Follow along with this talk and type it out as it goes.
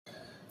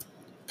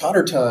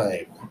Potter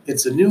Time.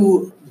 It's a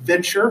new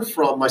venture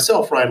from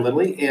myself, Ryan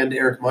Lindley, and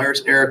Eric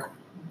Myers. Eric,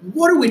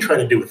 what are we trying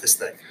to do with this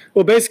thing?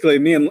 Well, basically,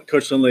 me and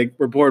Coach Lindley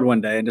were bored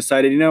one day and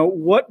decided,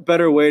 what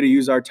better way to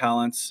use our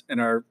talents and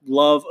our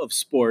love of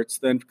sports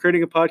than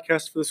creating a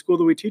podcast for the school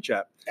that we teach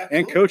at. Absolutely.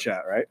 And coach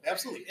at, right?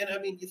 Absolutely. And I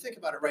mean, you think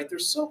about it, right?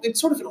 It's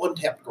sort of an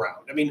untapped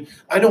ground. I mean,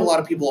 I know a lot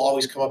of people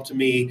always come up to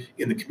me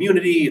in the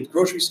community, at the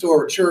grocery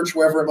store, or church,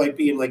 wherever it might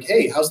be, and like,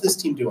 hey, how's this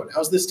team doing?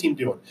 How's this team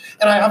doing?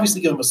 And I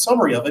obviously give them a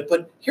summary of it,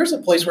 but here's a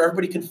place where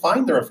everybody can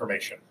find their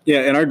information.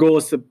 Yeah, and our goal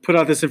is to put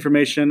out this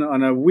information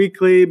on a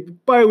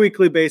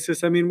bi-weekly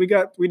basis. I mean, we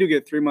do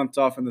get 3 months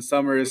off in the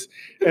summers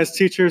as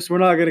teachers. We're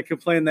not going to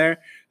complain there.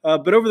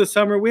 But over the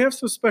summer, we have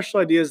some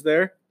special ideas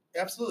there.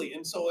 Absolutely.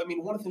 And so, I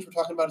mean, one of the things we're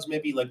talking about is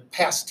maybe like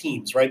past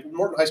teams, right?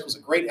 Morton High School is a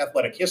great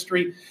athletic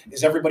history.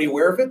 Is everybody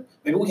aware of it?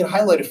 Maybe we can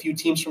highlight a few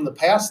teams from the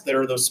past that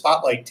are those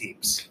spotlight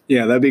teams.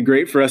 Yeah, that'd be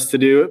great for us to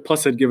do.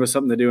 Plus, it'd give us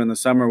something to do in the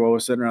summer while we're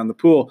sitting around the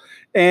pool.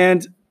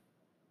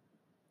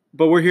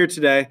 But we're here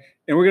today,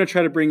 and we're going to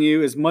try to bring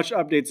you as much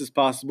updates as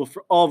possible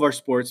for all of our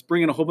sports,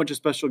 bring in a whole bunch of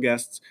special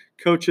guests,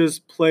 coaches,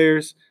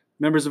 players,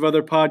 members of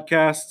other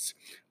podcasts.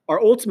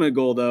 Our ultimate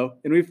goal, though,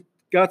 and we've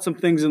got some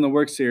things in the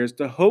works here, is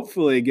to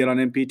hopefully get on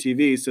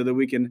MPTV so that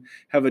we can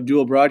have a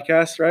dual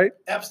broadcast, right?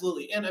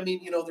 Absolutely. And I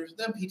mean, there's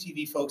the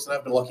MPTV folks, and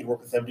I've been lucky to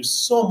work with them, do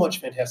so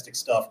much fantastic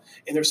stuff.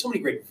 And there's so many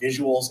great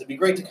visuals. It'd be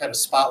great to kind of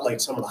spotlight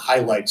some of the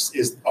highlights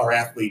as our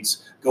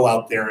athletes go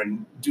out there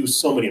and do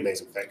so many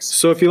amazing things.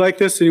 So if you like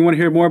this and you want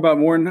to hear more about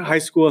Morton High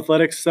School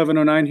Athletics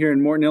 709 here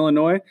in Morton,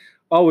 Illinois,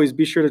 always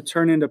be sure to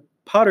turn into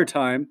Potter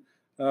Time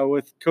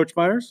with Coach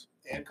Myers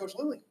and Coach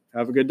Lindley.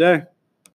 Have a good day.